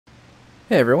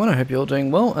Hey everyone, I hope you're all doing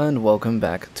well and welcome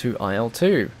back to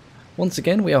IL-2. Once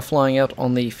again we are flying out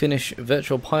on the Finnish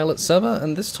virtual pilot server,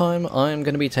 and this time I'm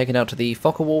going to be taken out to the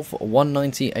Focke-Wulf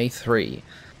 190 A3.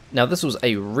 Now this was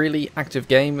a really active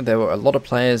game. There were a lot of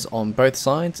players on both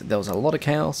sides, there was a lot of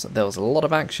chaos, there was a lot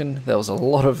of action, there was a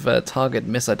lot of target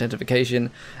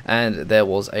misidentification, and there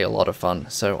was a lot of fun,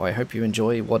 so I hope you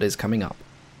enjoy what is coming up.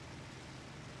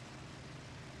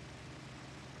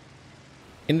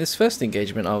 In this first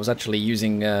engagement I was actually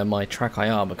using my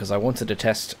TrackIR because I wanted to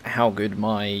test how good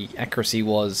my accuracy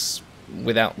was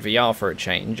without VR for a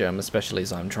change, especially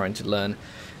as I'm trying to learn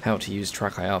how to use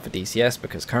TrackIR for DCS,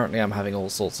 because currently I'm having all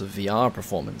sorts of VR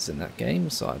performance in that game,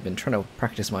 so I've been trying to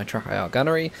practice my TrackIR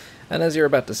gunnery, and as you're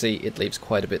about to see, it leaves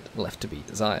quite a bit left to be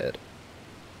desired.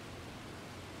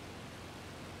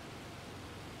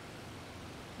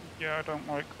 Yeah, I don't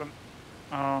like them.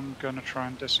 I'm gonna try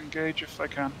and disengage if I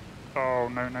can. Oh,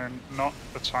 no, not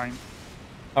the time.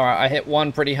 Alright, I hit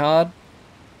one pretty hard.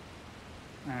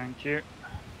 Thank you.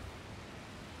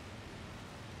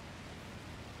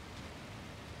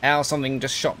 Ow, something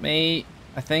just shot me,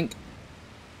 I think.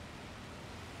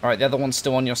 Alright, the other one's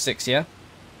still on your 6, yeah?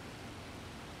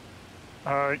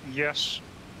 Yes.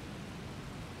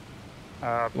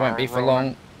 It won't be for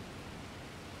long.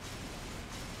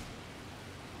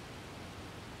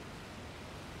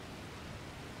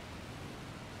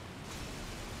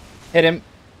 Hit him.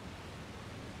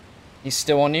 He's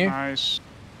still on you. Nice.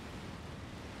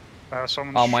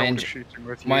 Someone's shoulder shooting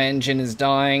with you. My engine is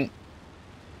dying.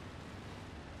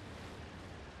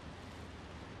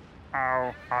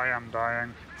 Ow, I am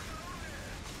dying.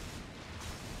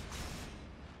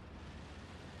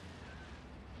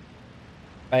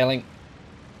 Failing.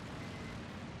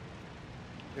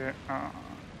 Yeah,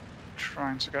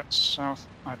 trying to get south.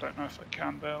 I don't know if I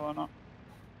can bail or not.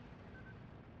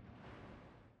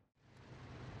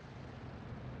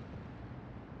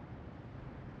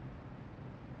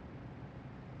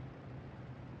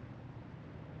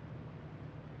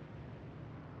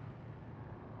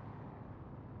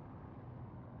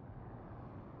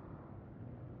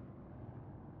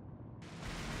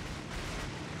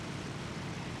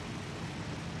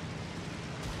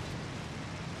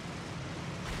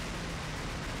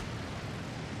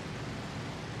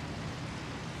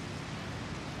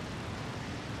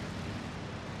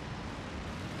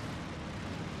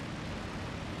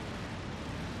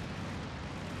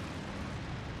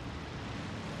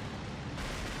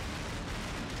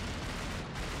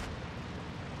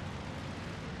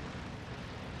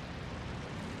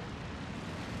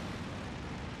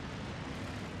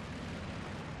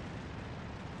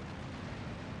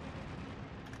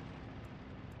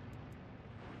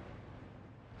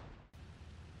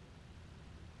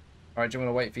 Alright, do you want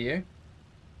to wait for you?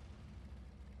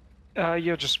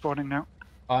 You're just spawning now.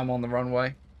 I'm on the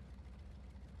runway.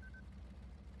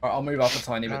 Alright, I'll move up a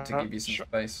tiny bit to give you some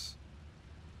space.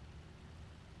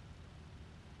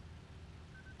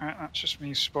 That's just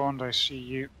me spawned, I see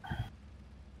you.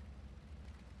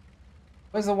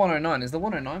 Where's the 109? Is the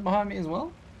 109 behind me as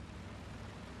well?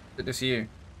 Is it just you?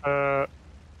 I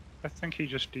think he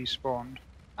just despawned.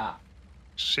 Ah.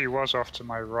 He was off to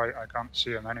my right, I can't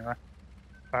see him anyway.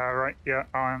 Right, yeah,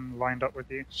 I'm lined up with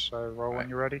you, so roll when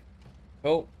you're ready.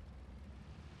 Cool.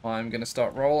 I'm gonna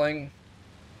start rolling.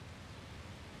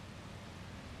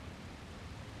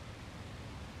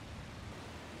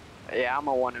 Yeah, I'm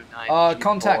a 109.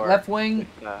 Contact left wing.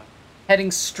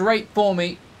 Heading straight for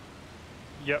me.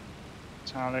 Yep.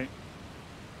 Tally.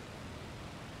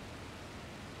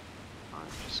 I'm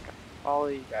just gonna follow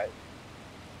you guys.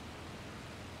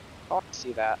 Oh, I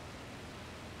see that.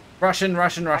 Russian. I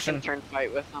can turn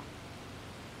fight with them.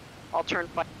 I'll turn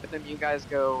fight with them. You guys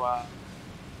go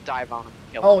dive on them.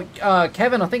 Kill them.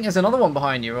 Kevin, I think there's another one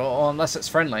behind you, or unless it's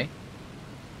friendly.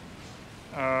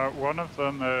 One of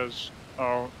them is...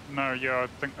 Oh, no, yeah, I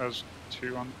think there's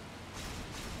two on...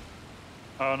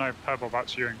 Oh, no, Pebble,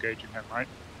 that's you engaging him, right?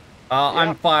 Yeah.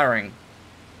 I'm firing.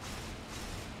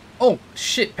 Oh,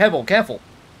 shit, Pebble, careful.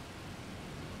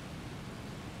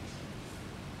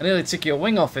 I nearly took your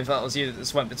wing off if that was you that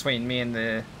just went between me and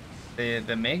the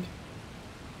MiG.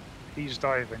 He's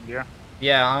diving, yeah?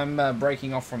 Yeah, I'm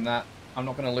breaking off from that. I'm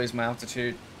not going to lose my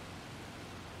altitude.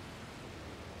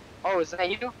 Oh, is that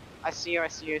you? I see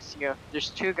you.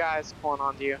 There's two guys pulling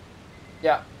onto you.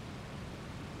 Yeah.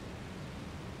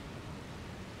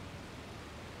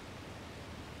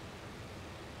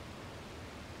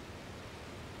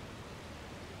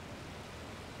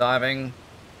 Diving.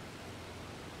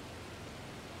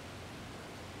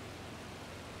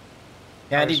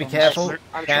 Candy, be careful.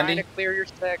 I'm Candy. trying to clear your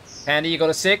 6. Candy, you got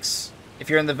a 6. If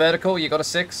you're in the vertical, you got a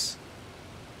 6.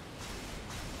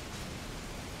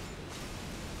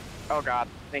 Oh god,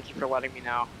 thank you for letting me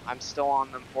know. I'm still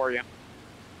on them for you.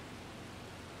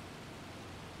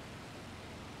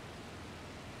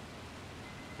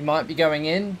 He might be going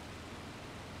in.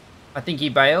 I think he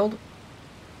bailed.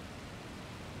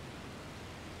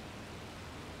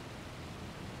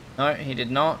 No, he did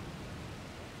not.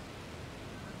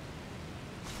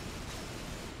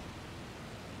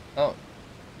 Oh,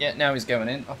 yeah, now he's going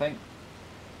in, I think.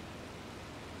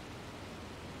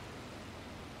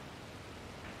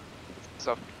 It's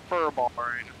a furball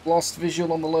right now. Lost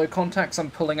visual on the low contacts.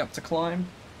 I'm pulling up to climb.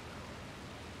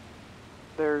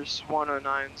 There's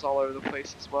 109s all over the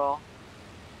place as well.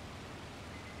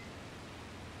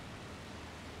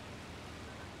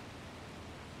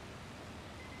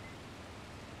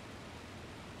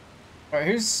 Right,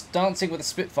 who's dancing with a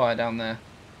Spitfire down there?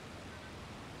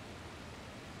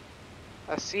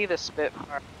 I see the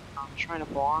Spitfire. I'm trying to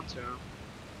pull onto him.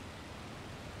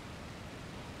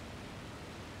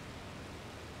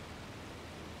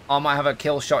 I might have a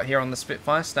kill shot here on the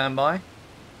Spitfire. Stand by.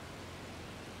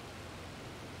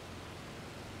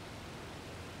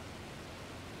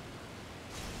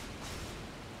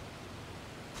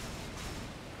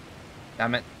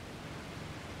 Damn it.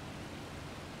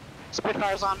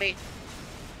 Spitfire's on me.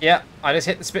 Yeah, I just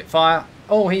hit the Spitfire.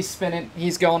 Oh, he's spinning.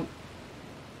 He's gone.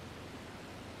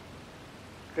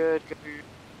 Good, good.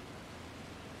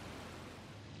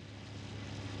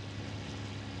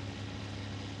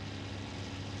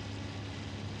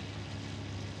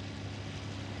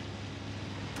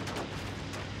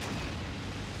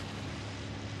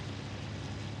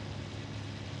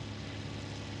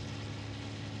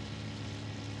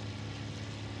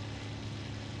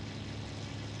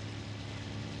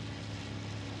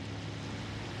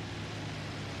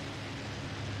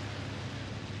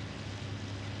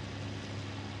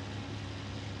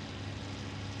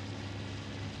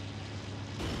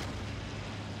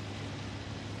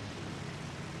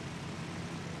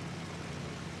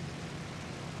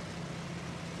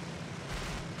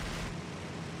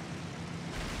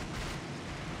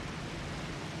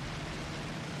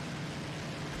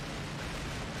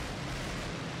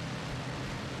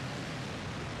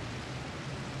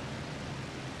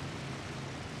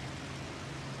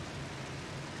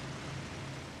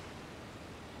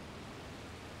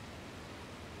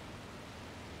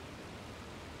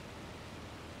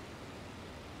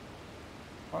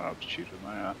 What altitude am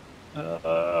I at?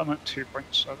 I'm at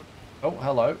 2.7. Oh,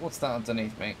 hello. What's that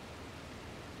underneath me?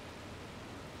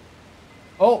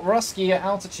 Oh, Rusky at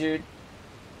altitude.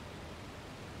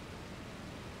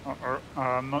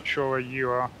 I'm not sure where you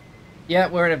are. Yeah,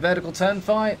 we're in a vertical turn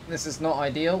fight. This is not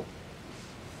ideal.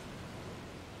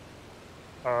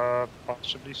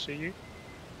 Possibly see you.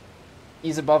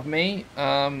 He's above me.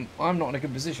 I'm not in a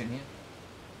good position here.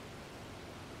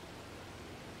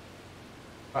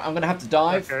 Right, I'm going to have to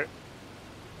dive. Okay.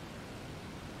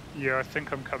 Yeah, I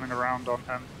think I'm coming around on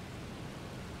him.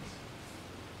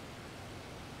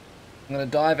 I'm going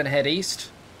to dive and head east.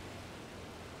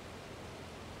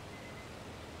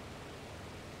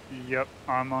 Yep,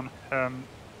 I'm on him.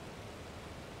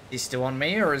 He's still on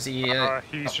me, or is he...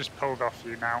 He's just pulled off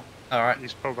you now. Alright.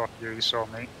 He's pulled off you, he saw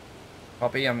me.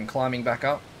 Copy, I'm climbing back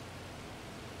up.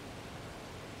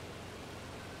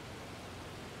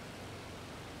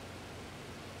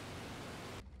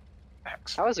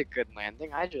 Excellent. That was a good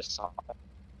landing. I just saw it. That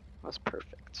was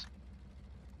perfect.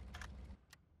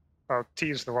 Oh,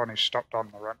 T's the one who stopped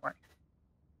on the runway.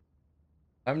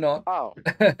 I'm not. Oh.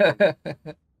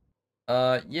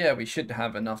 Yeah, we should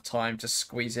have enough time to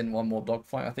squeeze in one more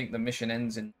dogfight. I think the mission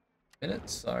ends in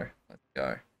minutes, so let's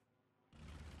go.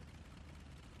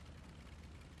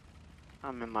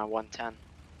 I'm in my 110.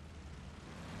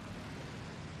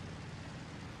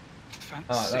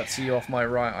 Fancy. That's you off my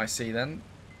right, I see then.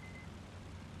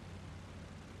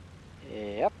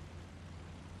 Yep.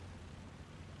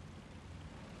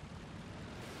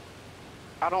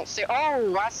 I don't see.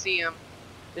 Oh, I see him.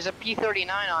 There's a P-39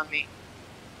 on me.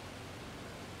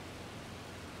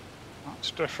 That's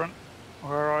different.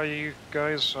 Where are you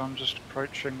guys? I'm just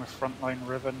approaching the Frontline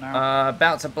River now.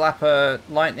 About to blap a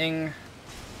lightning.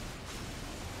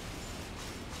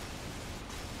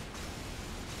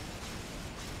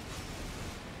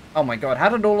 Oh my god, how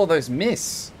did all of those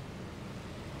miss?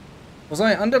 Was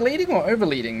I underleading or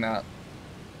overleading that?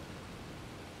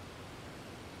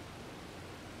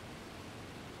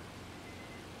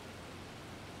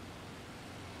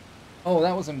 Oh,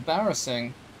 that was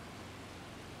embarrassing.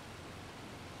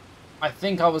 I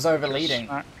think I was overleading.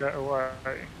 Get away.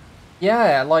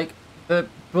 Yeah, like, the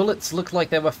bullets looked like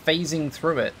they were phasing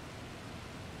through it.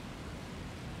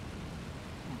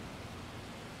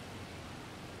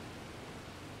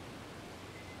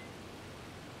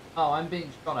 Oh, I'm being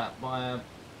shot at by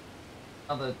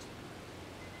another...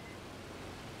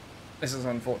 This is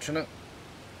unfortunate.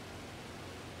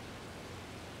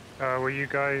 Were you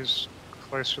guys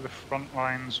close to the front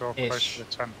lines or close to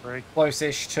the temporary?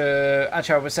 Close-ish to...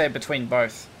 Actually, I would say between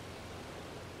both.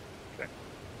 Okay.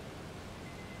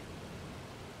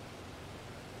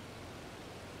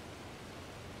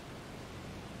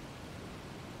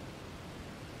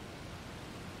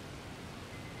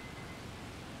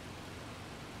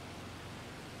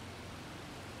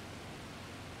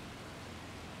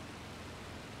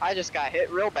 I just got hit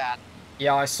real bad.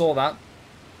 Yeah, I saw that.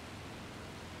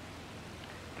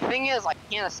 The thing is, I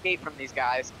can't escape from these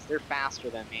guys because they're faster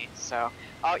than me. So,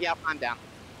 oh yep, I'm down.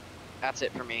 That's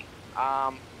it for me.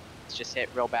 It's just hit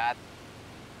real bad.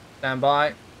 Stand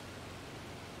by.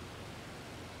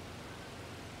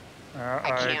 I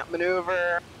can't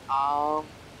maneuver.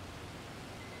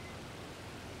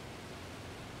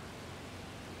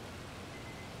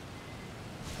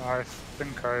 I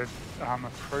think I am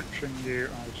approaching you.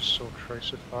 I just saw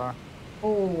tracer fire.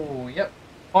 Oh, yep.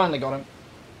 Finally got him.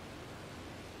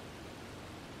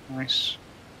 Nice.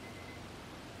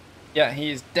 Yeah,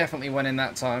 he's definitely winning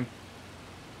that time.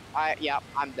 Yeah,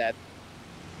 I'm dead.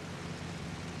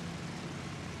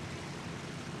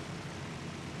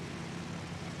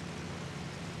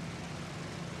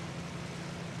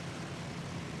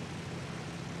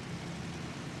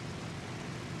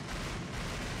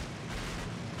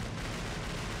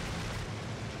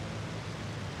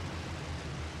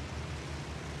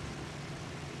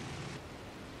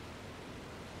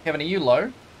 Kevin, are you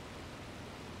low?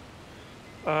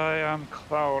 I am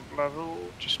cloud level,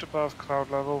 just above cloud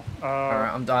level.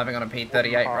 Alright, I'm diving on a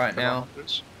P-38 right now.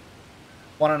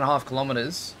 1.5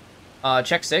 kilometers.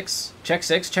 Check 6. Check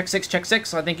 6. Check 6. Check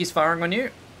 6. I think he's firing on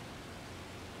you.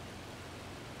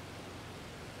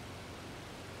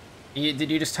 Did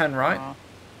you just turn right?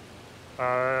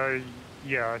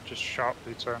 Yeah, I just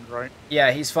sharply turned right.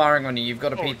 Yeah, he's firing on you. You've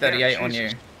got a P-38 yeah, on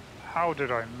you. How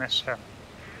did I miss him?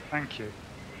 Thank you.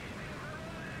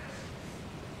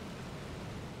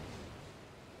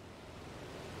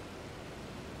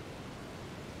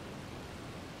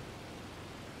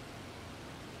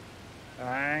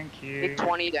 Thank you. Take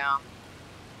 20 down.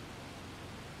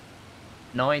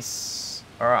 Nice.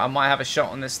 Alright, I might have a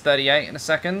shot on this 38 in a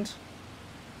second.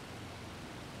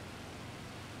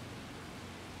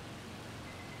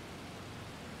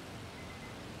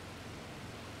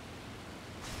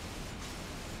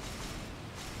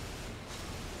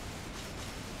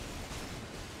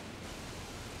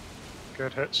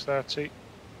 Good hits, 30.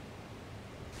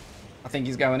 I think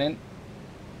he's going in.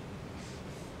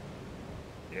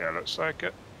 Yeah, looks like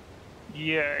it.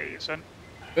 Yeah, he's in.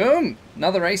 Boom!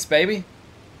 Another ace, baby.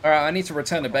 Alright, I need to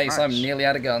return to base. Nice. I'm nearly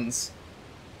out of guns.